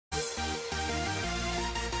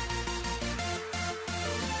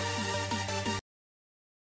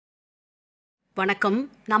வணக்கம்.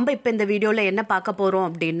 நம்ம இப்போ இந்த வீடியோவில் என்ன பார்க்க போகிறோம்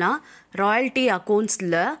அப்படின்னா ராயல்ட்டி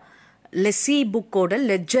அக்கௌண்ட்ஸில் லெஸ்ஸி புக்கோட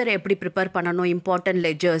லெட்ஜர் எப்படி ப்ரிப்பேர் பண்ணணும், இம்பார்ட்டன்ட்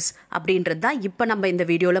லெட்ஜர்ஸ் அப்படின்றது தான் இப்போ நம்ம இந்த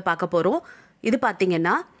வீடியோவில் பார்க்க போகிறோம். இது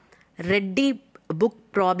பார்த்திங்கன்னா ரெட்டி புக்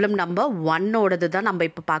ப்ராப்ளம் நம்பர் 1ஓடது தான் நம்ம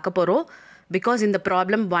இப்போ பார்க்க போகிறோம். பிகாஸ் இந்த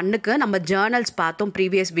ப்ராப்ளம் 1க்கு நம்ம ஜேர்னல்ஸ் பார்த்தோம்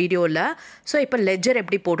ப்ரீவியஸ் வீடியோவில். ஸோ இப்போ லெட்ஜர்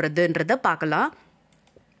எப்படி போடுறதுன்றதை பார்க்கலாம்.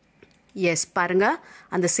 எஸ் பாருங்கள்,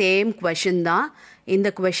 அந்த சேம் கொஷின் தான். இந்த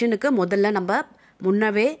கொஷனுக்கு முதல்ல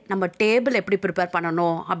முன்னவே நம்ம டேபிள் எப்படி ப்ரிப்பேர்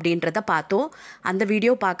பண்ணணும் அப்படின்றத பார்த்தோம். அந்த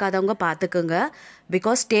வீடியோ பார்க்காதவங்க பார்த்துக்குங்க.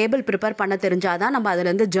 பிகாஸ் டேபிள் ப்ரிப்பேர் பண்ண தெரிஞ்சாதான் நம்ம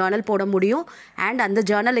அதுலேருந்து ஜேர்னல் போட முடியும். அண்ட் அந்த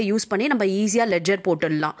ஜேர்னலை யூஸ் பண்ணி நம்ம ஈஸியாக லெட்ஜர்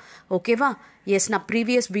போட்டுடலாம். ஓகேவா? எஸ், நான்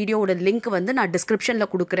ப்ரீவியஸ் வீடியோவோட லிங்க் நான்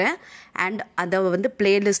டிஸ்கிரிப்ஷனில் கொடுக்குறேன். அண்ட் அதை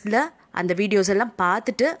பிளேலிஸ்ட்டில் அந்த வீடியோஸ் எல்லாம்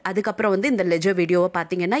பார்த்துட்டு அதுக்கப்புறம் இந்த லெட்ஜர் வீடியோவை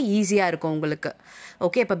பார்த்தீங்கன்னா ஈஸியாக இருக்கும் உங்களுக்கு.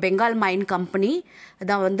 ஓகே, இப்போ பெங்கால் மைன் கம்பெனி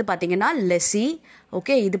தான் பார்த்தீங்கன்னா லெஸ்ஸி.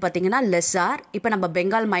 ஓகே, இது பார்த்தீங்கன்னா லெஸ்ஸார். இப்போ நம்ம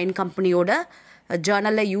பெங்கால் மைன் கம்பெனியோட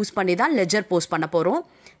ஜேர்னலை யூஸ் பண்ணி தான் லெட்ஜர் போஸ்ட் பண்ண போகிறோம்.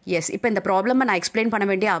 எஸ், இப்போ இந்த ப்ராப்ளமை நான் எக்ஸ்பிளைன் பண்ண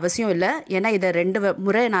வேண்டிய அவசியம் இல்லை. ஏன்னா இதை 2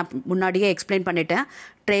 முறை நான் முன்னாடியே எக்ஸ்பிளைன் பண்ணிட்டேன்.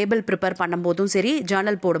 டேபிள் ப்ரிப்பேர் பண்ணும்போதும் சரி,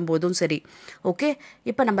 ஜேர்னல் போடும்போதும் சரி. ஓகே,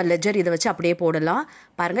 இப்போ நம்ம லெட்ஜர் இதை வச்சு அப்படியே போடலாம்.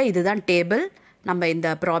 பாருங்கள், இதுதான் டேபிள். நம்ம இந்த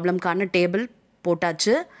ப்ராப்ளம்க்கான டேபிள்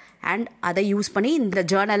போட்டாச்சு. அண்ட் அதை யூஸ் பண்ணி இந்த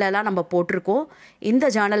ஜேர்னலெல்லாம் நம்ம போட்டிருக்கோம். இந்த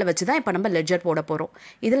ஜேர்னலை வச்சு தான் இப்போ நம்ம லெட்ஜர் போட போகிறோம்.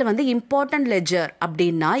 இதில் இம்பார்ட்டன்ட் லெட்ஜர்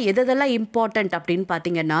அப்படின்னா எதெல்லாம் இம்பார்ட்டன்ட் அப்படின்னு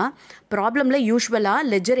பார்த்தீங்கன்னா, ப்ராப்ளமில் யூஸ்வலாக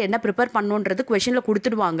லெட்ஜர் என்ன ப்ரிப்பேர் பண்ணணுன்றது கொஷனில்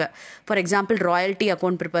கொடுத்துடுவாங்க. For example royalty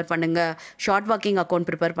account prepare பண்ணுங்கள், ஷார்ட் ஒர்க்கிங் அக்கௌண்ட்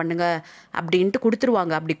ப்ரிப்பேர் பண்ணுங்கள் அப்படின்ட்டு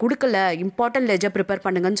கொடுத்துருவாங்க. அப்படி கொடுக்கல, இம்பார்ட்டன்ட் லெட்ஜர் ப்ரிப்பேர்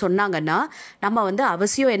பண்ணுங்கன்னு சொன்னாங்கன்னா நம்ம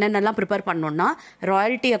அவசியம் என்னென்னலாம் ப்ரிப்பேர் பண்ணணும்னா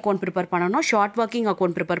ராயல்ட்டி அக்கௌண்ட் ப்ரிப்பேர் பண்ணணும், ஷார்ட் ஒர்க்கிங்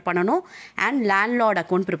அக்கௌண்ட் ப்ரிப்பேர் பண்ணணும், அண்ட் லேண்ட்லார்ட்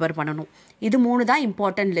அக்கௌண்ட் ப்ரிப்பேர் பண்ணணும். இது 3 தான்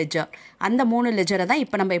இம்பார்ட்டன்ட் லெட்ஜர். அந்த 3 லெட்ஜரை தான்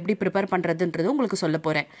இப்போ நம்ம எப்படி ப்ரிப்பேர் பண்ணுறதுன்றது உங்களுக்கு சொல்ல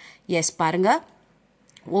போகிறேன். எஸ் பாருங்கள்,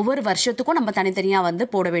 ஒவ்வொரு வருஷத்துக்கும் நம்ம தனித்தனியாக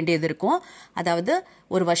போட வேண்டியது இருக்கும். அதாவது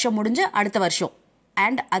ஒரு வருஷம் முடிஞ்சு அடுத்த வருஷம்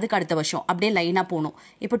அண்ட் அதுக்கு அடுத்த வருஷம் அப்படியே லைனாக போகணும்.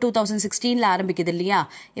 இப்போ 2016 ஆரம்பிக்குது இல்லையா?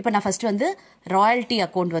 இப்போ நான் ஃபஸ்ட்டு ராயல்ட்டி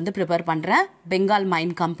அக்கௌண்ட் ப்ரிப்பேர் பண்ணுறேன் பெங்கால்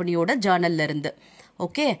மைன் கம்பெனியோட ஜேர்னல்லேருந்து.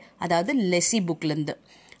 ஓகே, அதாவது லெஸ்ஸி புக்லேருந்து.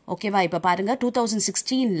 ஓகேவா? இப்போ பாருங்கள்,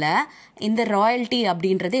 2016 இந்த ராயல்ட்டி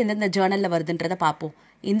அப்படின்றது எந்தெந்த ஜேர்னலில் வருதுன்றதை பார்ப்போம்.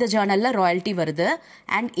 இந்த ஜேர்னலில் ராயல்ட்டி வருது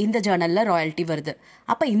அண்ட் இந்த ஜேர்னலில் ராயல்ட்டி வருது.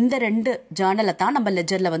 அப்போ இந்த 2 ஜேர்னலை தான் நம்ம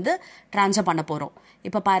லெட்ஜரில் ட்ரான்ஸ்ஃபர் பண்ண போகிறோம்.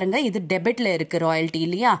 இப்போ பாருங்கள், இது டெபிட்டில் இருக்குது ராயல்ட்டி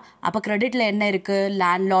இல்லையா? அப்போ கிரெடிட்டில் என்ன இருக்குது?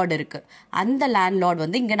 லேண்ட்லார்டு இருக்குது. அந்த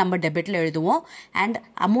லேண்ட்லார்டு இங்கே நம்ம டெபிட்டில் எழுதுவோம். அண்ட்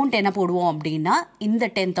அமௌண்ட் என்ன போடுவோம் அப்படின்னா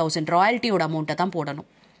இந்த 10,000 ராயல்ட்டியோட அமௌண்ட்டை தான் போடணும்.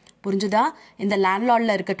 புரிஞ்சுதா? இந்த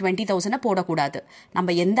லேண்ட்லார்டில் இருக்க 20,000 போடக்கூடாது.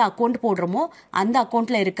 நம்ம எந்த அக்கௌண்ட் போடுறோமோ அந்த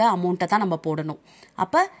அக்கௌண்ட்டில் இருக்க அமௌண்ட்டை தான் நம்ம போடணும்.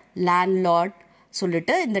 அப்போ லேண்ட்லார்ட்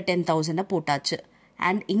சொல்லிட்டு இந்த 10,000 போட்டாச்சு.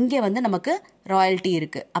 அண்ட் இங்கே நமக்கு ராயல்ட்டி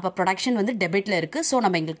இருக்குது. அப்போ ப்ரொடக்ஷன் டெபிட்டில் இருக்குது. ஸோ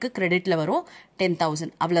நம்ம எங்களுக்கு கிரெடிட்டில் வரும்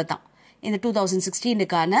 10,000. அவ்வளோதான். இந்த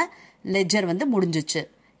 2016க்கான லெட்ஜர் முடிஞ்சிச்சு.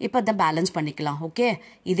 இப்போ அதை பேலன்ஸ் பண்ணிக்கலாம். ஓகே,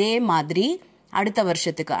 இதே மாதிரி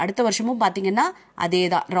அடுத்த வருஷமும் பார்த்தீங்கன்னா அதே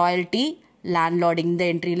தான். ராயல்ட்டி, லேண்ட்லார்ட் இந்த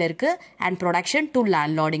என்ட்ரியில் இருக்குது அண்ட் ப்ரொடக்ஷன் டு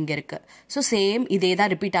லேண்ட்லார்ட் இங்கே இருக்குது. ஸோ சேம் இதே தான்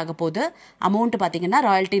ரிப்பீட் ஆக போகுது. அமௌண்ட் பார்த்தீங்கன்னா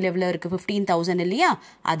ராயல்ட்டி லெவலில் இருக்குது 15,000 இல்லையா?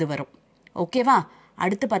 அது வரும். ஓகேவா?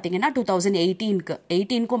 அடுத்து பார்த்தீங்கன்னா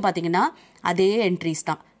 2018க்கும் பார்த்தீங்கன்னா அதே என்ட்ரிஸ்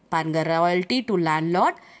தான். பாருங்கள், ராயல்ட்டி டு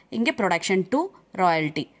லேண்ட்லார்ட், இங்கே ப்ரொடக்ஷன் டு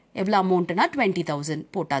ராயல்ட்டி. எவ்வளோ அமௌண்ட்டுனா 20,000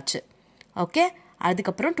 போட்டாச்சு. ஓகே,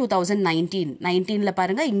 அதுக்கப்புறம் 2019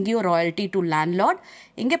 பாருங்கள், இங்கேயும் ராயல்ட்டி டு லேண்ட்லார்ட்,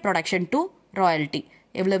 இங்கே ப்ரொடக்ஷன் டு ராயல்ட்டி.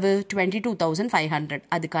 எவ்வளவு? 22,500.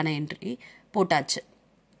 அதுக்கான என்ட்ரி போட்டாச்சு.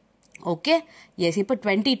 Okay, S. இப்போ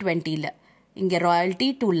 2020 இங்கே ராயல்ட்டி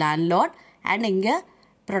டு லேண்ட்லார்ட் அண்ட் இங்கே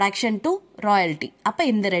ப்ரொடக்ஷன் டு ராயல்ட்டி. அப்போ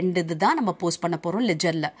இந்த 2 இது தான் நம்ம போஸ்ட் பண்ண போகிறோம்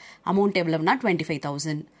லெட்ஜரில். அமௌண்ட் எவ்வளவுனா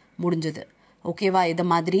 25,000 முடிஞ்சது. ஓகேவா? இது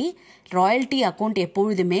மாதிரி ராயல்ட்டி அக்கௌண்ட்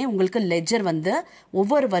எப்பொழுதுமே உங்களுக்கு லெட்ஜர்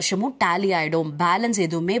ஒவ்வொரு வருஷமும் டேலி ஆகிடும். பேலன்ஸ்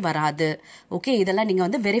எதுவுமே வராது. ஓகே, இதெல்லாம்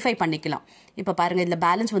நீங்கள் வெரிஃபை பண்ணிக்கலாம். இப்போ பாருங்கள், இதில்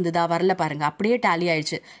பேலன்ஸ் வரல பாருங்கள், அப்படியே டேலி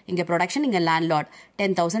ஆயிடுச்சு. இங்கே ப்ரொடக்ஷன், இங்கே லேண்ட்லார்ட்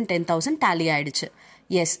 10,000 டேலி ஆயிடுச்சு.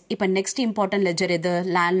 எஸ், இப்போ நெக்ஸ்ட் இம்பார்ட்டன்ட் லெட்ஜர் எது?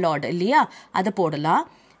 லேண்ட்லார்டு இல்லையா? அதை போடலாம்.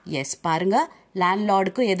 எஸ் பாருங்கள்,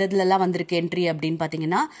 லேண்ட்லார்டுக்கு எதுலலாம் வந்திருக்கு என்ட்ரி அப்படின்னு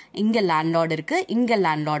பார்த்தீங்கன்னா இங்கே லேண்ட்லார்டு இருக்குது, இங்கே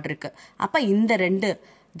லேண்ட்லார்டு இருக்குது. அப்போ இந்த 2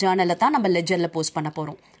 ஜேர்னலை தான் நம்ம லெட்ஜரில் போஸ்ட் பண்ண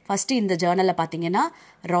போகிறோம். ஃபஸ்ட்டு இந்த ஜேர்னலில் பார்த்தீங்கன்னா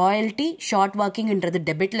ராயல்ட்டி ஷார்ட் ஒர்க்கிங்ன்றது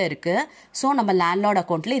டெபிட்டில் இருக்குது. ஸோ நம்ம லேண்ட்லார்ட்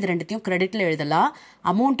அக்கௌண்ட்டில் இது 2த்தையும் கிரெடிட்டில் எழுதலாம்.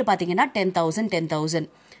 அமௌண்ட்டு பார்த்தீங்கன்னா 10,000.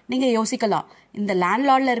 நீங்கள் யோசிக்கலாம், இந்த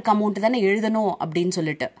லேண்ட்லார்டில் இருக்க அமௌண்ட்டு தானே எழுதணும் அப்படின்னு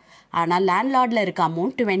சொல்லிட்டு. ஆனால் லேண்ட்லார்டில் இருக்க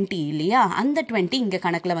அமௌண்ட் 20 இல்லையா? அந்த 20 இங்கே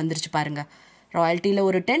கணக்கில் வந்துருச்சு பாருங்கள். ராயல்ட்டியில்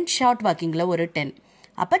ஒரு 10, ஷார்ட் ஒர்க்கிங்கில் ஒரு 10.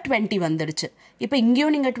 அப்போ 20 வந்துடுச்சு. இப்போ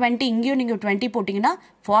இங்கேயும் நீங்கள் 20, இங்கேயும் நீங்கள் 20 போட்டிங்கன்னா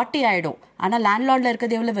 40 ஆகிடும். ஆனால் லேண்ட்லார்டில்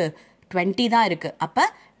இருக்கிறது எவ்வளவு? 20 தான் இருக்குது. அப்போ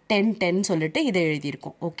 10 சொல்லிட்டு இதை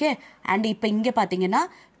எழுதியிருக்கோம். ஓகே, அண்ட் இப்போ இங்கே பார்த்தீங்கன்னா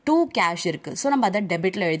 2 கேஷ் இருக்குது. ஸோ நம்ம அதை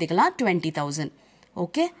டெபிட்டில் எழுதிக்கலாம் 20,000.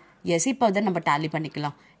 ஓகே, எஸ், இப்போ அதை நம்ம டேலி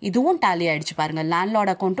பண்ணிக்கலாம். இதுவும் டேலி ஆகிடுச்சு பாருங்கள்.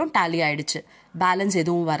 லேண்ட்லார்ட் அக்கௌண்ட்டும் டேலி ஆகிடுச்சு, பேலன்ஸ்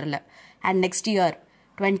எதுவும் வரல. அண்ட் நெக்ஸ்ட் இயர்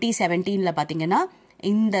 2017 பார்த்தீங்கன்னா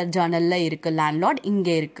இந்த ஜர்னலில் இருக்குது லேண்ட்லார்ட்,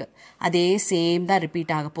 இங்கே இருக்குது. அதே சேம் தான்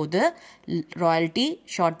ரிப்பீட் ஆக போகுது. ராயல்ட்டி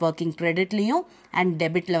ஷார்ட் ஒர்க்கிங் கிரெடிட்லேயும் அண்ட்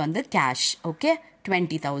டெபிட்டில் வந்து கேஷ். ஓகே,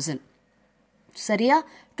 20,000. சரியா?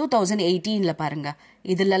 2018 பாருங்கள்,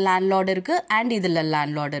 இதில் லேண்ட்லார்டு இருக்குது அண்ட் இதில்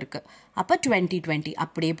லேண்ட்லார்டு இருக்குது. அப்போ 2020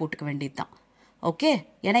 அப்படியே போட்டுக்க வேண்டியது தான். ஓகே,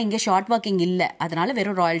 ஏன்னா இங்கே ஷார்ட் ஒர்க்கிங் இல்லை, அதனால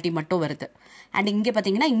வெறும் ராயல்ட்டி மட்டும் வருது. அண்ட் இங்கே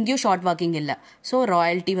பார்த்தீங்கன்னா இங்கேயும் ஷார்ட் ஒர்க்கிங் இல்லை, ஸோ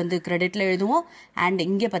ராயல்ட்டி வந்து கிரெடிட்டில் எழுதுவோம். அண்ட்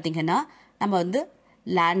இங்கே பார்த்தீங்கன்னா நம்ம வந்து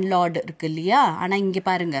லேண்ட்லார்டு இருக்குது இல்லையா, ஆனால் இங்கே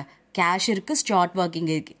பாருங்கள் கேஷ் இருக்குது, ஷார்ட் ஒர்க்கிங்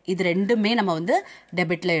இருக்குது. இது ரெண்டுமே நம்ம வந்து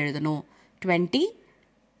டெபிட்டில் எழுதணும்.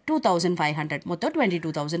 22,500, மொத்தம்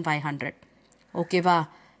 22,500. ஓகேவா?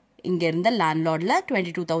 இங்கே இருந்த லேண்ட்லார்டில்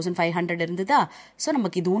 22,500 இருந்ததா, ஸோ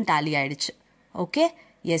நமக்கு இதுவும் டேலி ஆகிடுச்சு. Okay,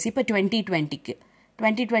 S. இப்போ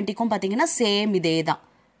 2020க்கும் பார்த்தீங்கன்னா சேம் இதே தான்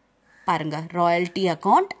பாருங்கள். ராயல்ட்டி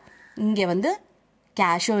அக்கௌண்ட் இங்கே வந்து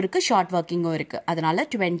கேஷும் இருக்குது, ஷார்ட் ஒர்க்கிங்கும் இருக்குது, அதனால்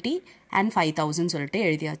 20 and 5,000 சொல்லிட்டு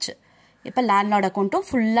எழுதியாச்சு. இப்போ லேண்ட்லார்ட் அக்கௌண்ட்டும்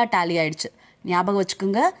ஃபுல்லாக டேலி ஆகிடுச்சு. ஞாபகம்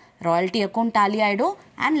வச்சுக்கோங்க, ராயல்ட்டி அக்கௌண்ட் டேலி ஆகிடும்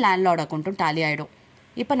அண்ட் லேண்ட்லார்ட் அக்கௌண்ட்டும் டேலி ஆகிடும்.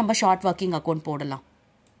 இப்போ நம்ம ஷார்ட் ஒர்க்கிங் அக்கௌண்ட் போடலாம்.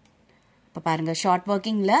 இப்போ பாருங்கள், ஷார்ட்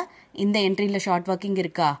ஒர்க்கிங்கில் இந்த என்ட்ரியில் ஷார்ட் ஒர்க்கிங்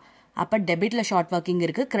இருக்கா, அப்போ டெபிட்டில் ஷார்ட் ஒர்க்கிங்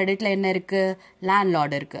இருக்குது, கிரெடிட்டில் என்ன இருக்குது,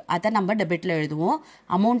 லேண்ட்லார்டு இருக்குது. அதை நம்ம டெபிட்டில் எழுதுவோம்.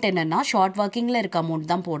 அமௌண்ட் என்னென்னா ஷார்ட் ஒர்க்கிங்கில் இருக்க அமௌண்ட்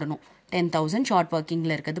தான் போடணும். 10,000 ஷார்ட்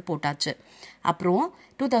ஒர்க்கிங்கில் இருக்கிறது போட்டாச்சு. அப்புறம்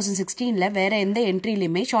 2016 வேறு எந்த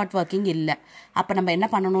என்ட்ரிலையுமே ஷார்ட் ஒர்க்கிங் இல்லை. அப்போ நம்ம என்ன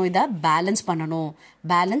பண்ணணும், இதை பேலன்ஸ் பண்ணணும்.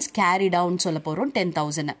 பேலன்ஸ் கேரி டவுன் சொல்ல போகிறோம்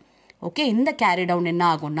 10,000. ஓகே, இந்த கேரி டவுன் என்ன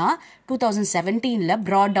ஆகும்னா 2017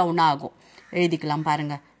 ப்ராட் டவுன் ஆகும். எழுதிக்கலாம்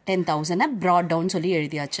பாருங்கள், 10,000 ப்ராட் டவுன் சொல்லி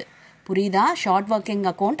எழுதியாச்சு. புரியுதா? ஷார்ட் ஒர்க்கிங்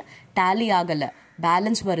அக்கௌண்ட் டேலி ஆகலை,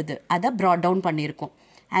 பேலன்ஸ் வருது, அதை ப்ராட் டவுன் பண்ணியிருக்கோம்.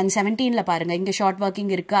 அண்ட் 17 பாருங்கள், இங்கே ஷார்ட்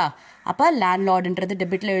ஒர்க்கிங் இருக்கா, அப்போ லேண்ட்லார்டுன்றது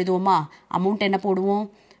டெபிட்டில் எழுதுவோமா, அமௌண்ட் என்ன போடுவோம்,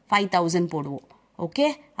 5,000 போடுவோம். ஓகே,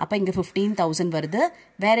 அப்போ இங்கே 15,000 வருது,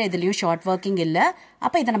 வேறு எதுலேயும் ஷார்ட் ஒர்க்கிங் இல்லை,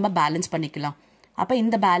 அப்போ இதை நம்ம பேலன்ஸ் பண்ணிக்கலாம். அப்போ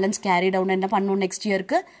இந்த பேலன்ஸ் கேரி டவுன் என்ன பண்ணணும், நெக்ஸ்ட்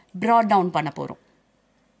இயருக்கு ப்ராட் டவுன் பண்ண போகிறோம்.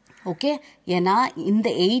 ஓகே, ஏன்னா இந்த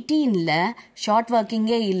 18 ஷார்ட்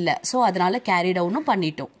ஒர்க்கிங்கே இல்லை, ஸோ அதனால் கேரி டவுனும்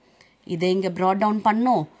பண்ணிட்டோம். இதை இங்கே ப்ராட் டவுன்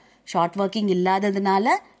பண்ணோம், ஷார்ட் ஒர்க்கிங் இல்லாததுனால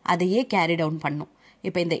அதையே கேரி டவுன் பண்ணோம்.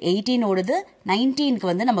 இப்போ இந்த 18 19க்கு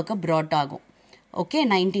வந்து நமக்கு ப்ராட் ஆகும். ஓகே,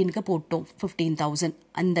 19க்கு போட்டோம் 15,000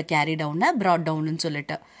 அந்த கேரி டவுனை ப்ராட் டவுன்னு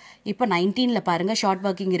சொல்லிட்டு. இப்போ 19 பாருங்கள், ஷார்ட்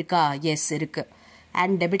ஒர்க்கிங் இருக்கா, எஸ் இருக்குது.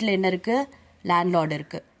 அண்ட் டெபிட்டில் என்ன இருக்குது, லேண்ட்லார்டு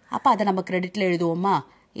இருக்குது. அப்போ அதை நம்ம கிரெடிட்டில் எழுதுவோமா,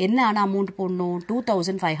 என்ன ஆனால் அமௌண்ட் போடணும்,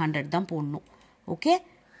 2,500 தான் போடணும். ஓகே,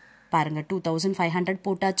 பாருங்கள் 2,500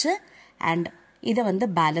 போட்டாச்சு. அண்ட் இதை வந்து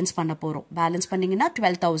பேலன்ஸ் பண்ண போகிறோம். பேலன்ஸ் பண்ணிங்கன்னா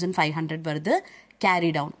 12,500 வருது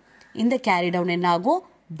கேரி டவுன். இந்த கேரி டவுன் என்ன ஆகும்,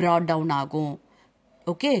 ப்ராட் டவுன் ஆகும்.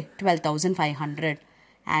 ஓகே, 12,500.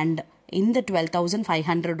 அண்ட் இந்த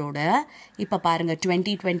 12,500ஓட இப்போ பாருங்கள்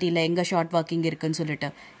 2020 எங்கே ஷார்ட் ஒர்க்கிங் இருக்குன்னு சொல்லிட்டு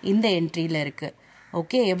இந்த என்ட்ரியில் இருக்குது.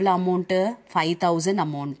 ஓகே, எவ்வளோ அமௌண்ட்டு, 5,000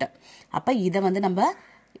 அமௌண்ட்டு. அப்போ இதை வந்து நம்ம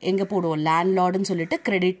எங்கே போடுவோம், லேண்ட்லார்டுன்னு சொல்லிட்டு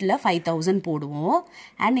கிரெடிட்டில் 5,000 போடுவோம்.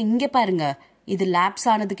 அண்ட் இங்கே பாருங்கள், இது லேப்ஸ்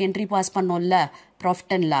ஆனதுக்கு என்ட்ரி பாஸ் பண்ணோம்ல,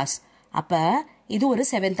 ப்ராஃபிட் அண்ட் லாஸ். அப்போ இது ஒரு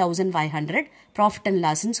 7,500 ப்ராஃபிட் அண்ட்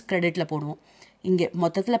லாஸ்ன்னு கிரெடிட்டில் போடுவோம். இங்கே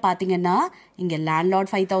மொத்தத்தில் பார்த்தீங்கன்னா இங்கே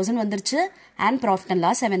லேண்ட்லார்ட் 5,000 வந்துருச்சு அண்ட் ப்ராஃபிட் அண்ட்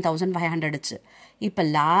லாஸ் 7,500. இப்போ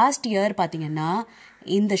லாஸ்ட் இயர் பார்த்தீங்கன்னா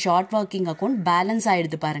இந்த ஷார்ட் ஒர்க்கிங் அக்கௌண்ட் பேலன்ஸ்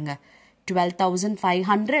ஆகிடுது பாருங்கள்,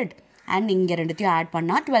 12,500 அண்ட் இங்கே ரெண்டுத்தையும் ஆட்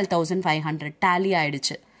பண்ணால் 12,500 டேலி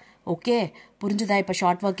ஆகிடுச்சு. ஓகே, புரிஞ்சுதா? இப்போ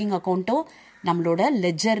ஷார்ட் ஒர்க்கிங் அக்கௌண்ட்டும் நம்மளோட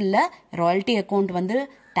லெஜரில் ராயல்ட்டி அக்கௌண்ட் வந்து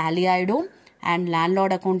டேலி ஆகிடும் அண்ட்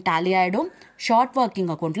லேண்ட்லார்ட் அக்கௌண்ட் டேலி ஆகிடும். ஷார்ட்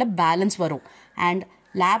ஒர்க்கிங் அக்கௌண்ட்டில் பேலன்ஸ் வரும் அண்ட்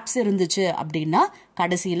லேப்ஸ் இருந்துச்சு அப்படின்னா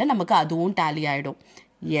கடைசியில் நமக்கு அதுவும் டேலி ஆகிடும்.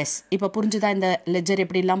 எஸ், இப்போ புரிஞ்சுதா இந்த லெஜர்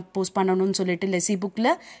எப்படிலாம் போஸ்ட் பண்ணணும்னு சொல்லிட்டு லெசி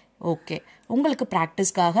புக்கில்? ஓகே, உங்களுக்கு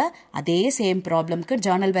ப்ராக்டிஸ்க்காக அதே சேம் ப்ராப்ளம்க்கு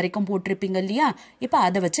ஜேர்னல் வரைக்கும் போட்டிருப்பீங்க இல்லையா, இப்போ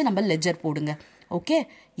அதை வச்சு நம்ம லெஜர் போடுங்க. Okay,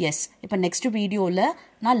 S. இப்போ நெக்ஸ்ட் வீடியோவில்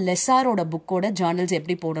நான் லெசாரோட புக்கோட ஜேர்னல்ஸ்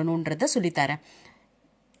எப்படி போடணுன்றதை சொல்லித்தரேன்.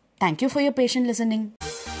 Thank you for your patient listening.